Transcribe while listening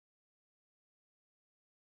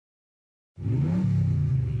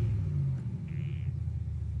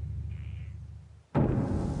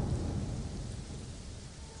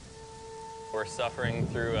we're suffering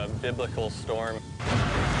through a biblical storm. A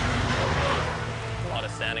lot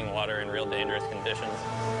of standing water in real dangerous conditions.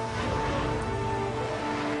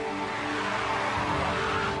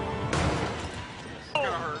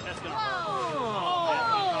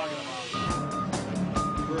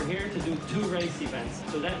 We're here to do 2 race events,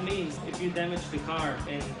 so that means if you damage the car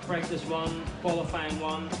in practice 1, qualifying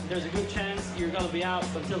 1, there's a good chance you're gonna be out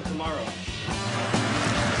until tomorrow.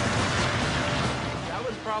 That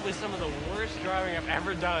was probably some of the worst driving I've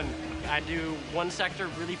ever done. I do one sector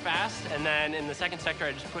really fast, and then in the second sector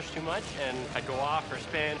I just push too much, and I'd go off or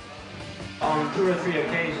spin. On 2 or 3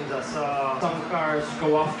 occasions I saw some cars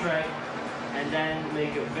go off track and then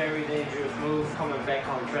make a very dangerous move coming back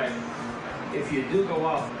on track. If you do go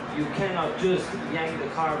off, you cannot just yank the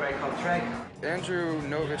car back on track. Andrew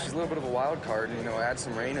Novich is a little bit of a wild card, and, add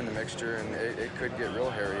some rain in the mixture, and it could get real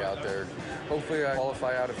hairy out there. Hopefully I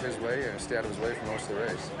qualify out of his way and stay out of his way for most of the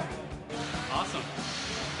race. Awesome.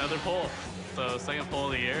 Another pole. So second pole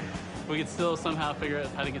of the year. If we could still somehow figure out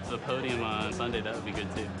how to get to the podium on Sunday, that would be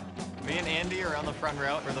good too. Me and Andy are on the front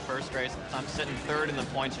row for the first race. I'm sitting 3rd in the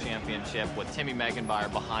points championship with Timmy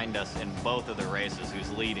Megenbauer behind us in both of the races,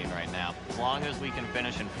 who's leading right now. As long as we can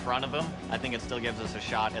finish in front of him, I think it still gives us a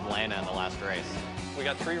shot at Atlanta in the last race. We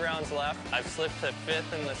got 3 rounds left. I've slipped to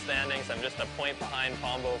 5th in the standings. I'm just a point behind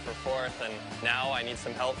Pombo for 4th, and now I need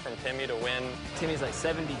some help from Timmy to win. Timmy's like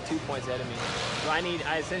 72 points ahead of me. So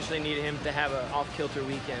I essentially need him to have an off-kilter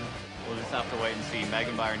weekend. We'll just have to wait and see.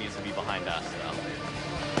 Megenbauer needs to be behind us, though.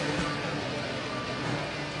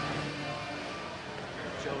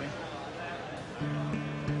 Joey.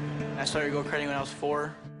 I started go-karting when I was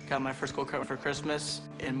 4. Got my first go-kart for Christmas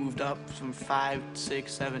and moved up from 5,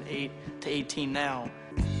 6, 7, 8 to 18 now.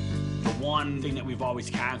 The one thing that we've always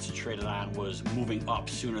concentrated on was moving up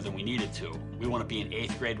sooner than we needed to. We want to be in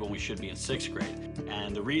 8th grade when we should be in 6th grade.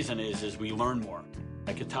 And the reason is we learn more.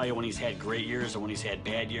 I could tell you when he's had great years and when he's had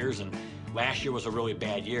bad years, and last year was a really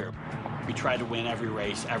bad year. We tried to win every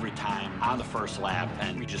race, every time, on the first lap,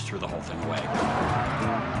 and we just threw the whole thing away.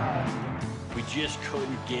 We just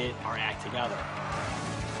couldn't get our act together.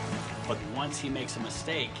 But once he makes a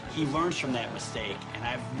mistake, he learns from that mistake, and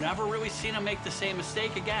I've never really seen him make the same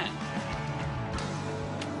mistake again.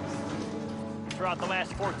 Throughout the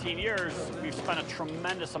last 14 years, we've spent a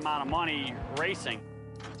tremendous amount of money racing.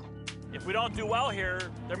 If we don't do well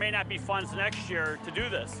here, there may not be funds next year to do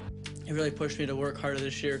this. It really pushed me to work harder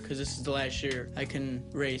this year because this is the last year I can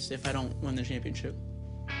race if I don't win the championship.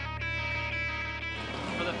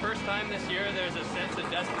 For the first time this year, there's a sense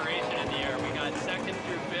of desperation in the air. We got 2nd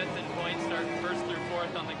through 5th in points, starting 1st through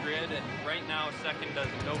 4th on the grid, and right now 2nd does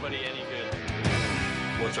nobody any good.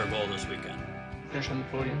 What's our goal this weekend? Finish on the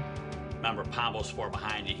podium. Remember, Pombo's 4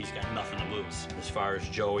 behind you. He's got nothing to lose. As far as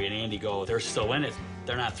Joey and Andy go, they're still in it.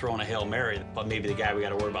 They're not throwing a Hail Mary, but maybe the guy we got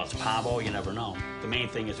to worry about is Pombo. You never know. The main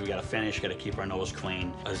thing is we got to finish, got to keep our nose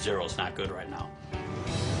clean. A 0 is not good right now.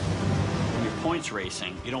 When you're points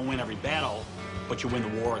racing, you don't win every battle, but you win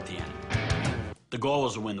the war at the end. The goal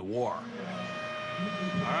is to win the war.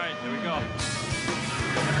 All right, here we go.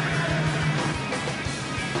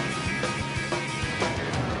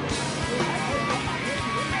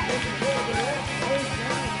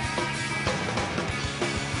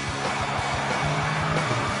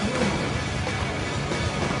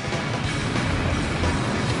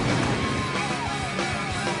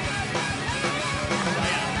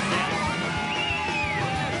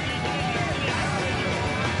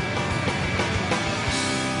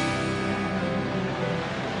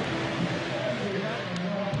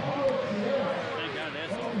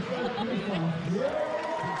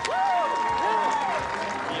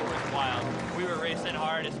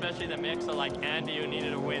 Especially the mix of like Andy, who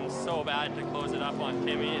needed a win so bad to close it up on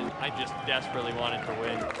Timmy, and I just desperately wanted to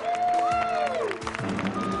win.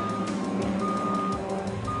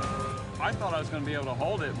 I thought I was going to be able to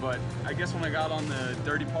hold it, but I guess when I got on the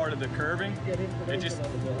dirty part of the curving, it just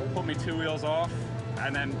put me 2 wheels off,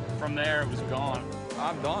 and then from there it was gone.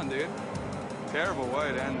 I'm done, dude. Terrible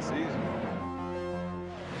way to end the season.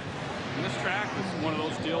 And this track is one of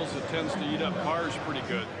those deals that tends to eat up cars pretty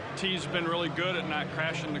good. T's been really good at not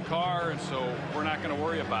crashing the car, and so we're not going to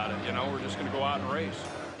worry about it, We're just going to go out and race.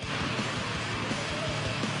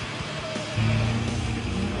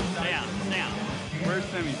 Down. Where's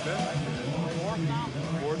Timmy? 5th? 4th now?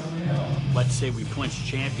 4th? Let's say we clinch a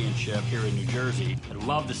championship here in New Jersey. I'd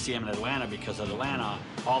love to see him in Atlanta because at Atlanta,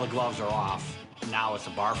 all the gloves are off. Now it's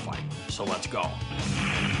a bar fight, so let's go.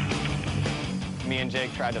 Me and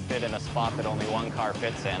Jake tried to fit in a spot that only one car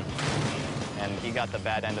fits in, and he got the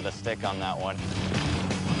bad end of the stick on that one.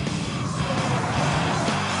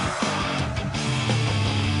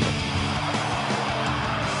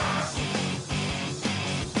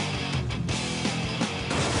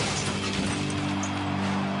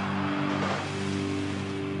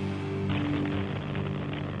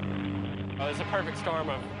 it's a perfect storm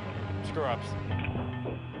of screw-ups.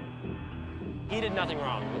 He did nothing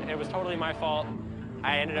wrong. It was totally my fault.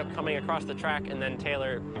 I ended up coming across the track, and then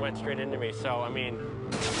Taylor went straight into me. So, I mean,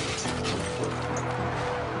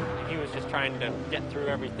 he was just trying to get through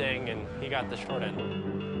everything, and he got the short end.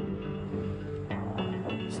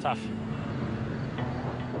 It's tough.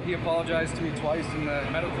 He apologized to me twice in the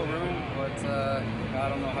medical room, but I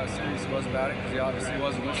don't know how serious he was about it because he obviously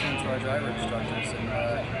wasn't listening to our driver instructors.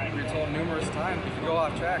 And we were told numerous times, if you go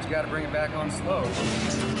off tracks, you got to bring it back on slow.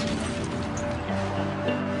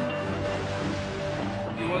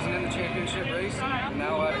 He wasn't in the championship race, and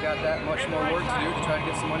now I've got that much more work to do to try to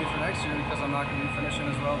get some money for next year because I'm not going to be finishing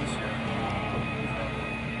as well this year.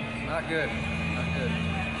 Not good. Not good.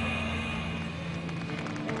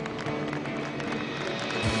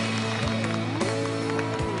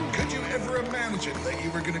 Ever imagine that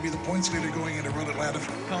you were going to be the points leader going into Road Atlanta?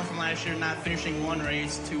 Coming from last year, not finishing one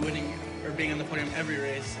race to winning or being on the podium every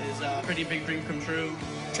race is a pretty big dream come true.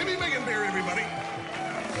 Timmy Meganberry, everybody.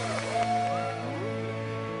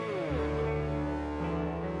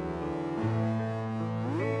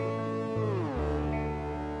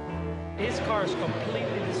 His car is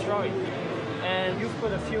completely destroyed. And you've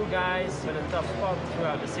put a few guys in a tough spot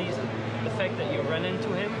throughout the season. The fact that you ran into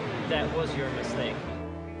him, that was your mistake.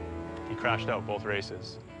 He crashed out both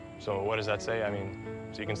races. So what does that say? I mean,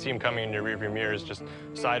 so you can see him coming in your rearview mirrors just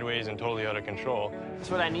sideways and totally out of control.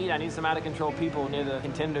 That's what I need. I need some out-of-control people near the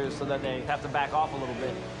contenders so that they have to back off a little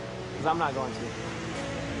bit, because I'm not going to.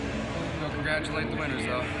 We'll congratulate the winners,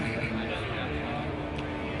 though.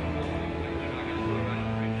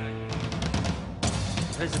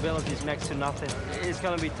 Visibility is next to nothing. It's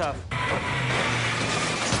going to be tough.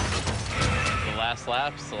 The last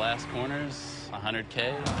laps, the last corners,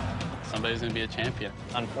 100K. Somebody's going to be a champion.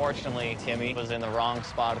 Unfortunately, Timmy was in the wrong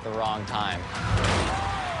spot at the wrong time.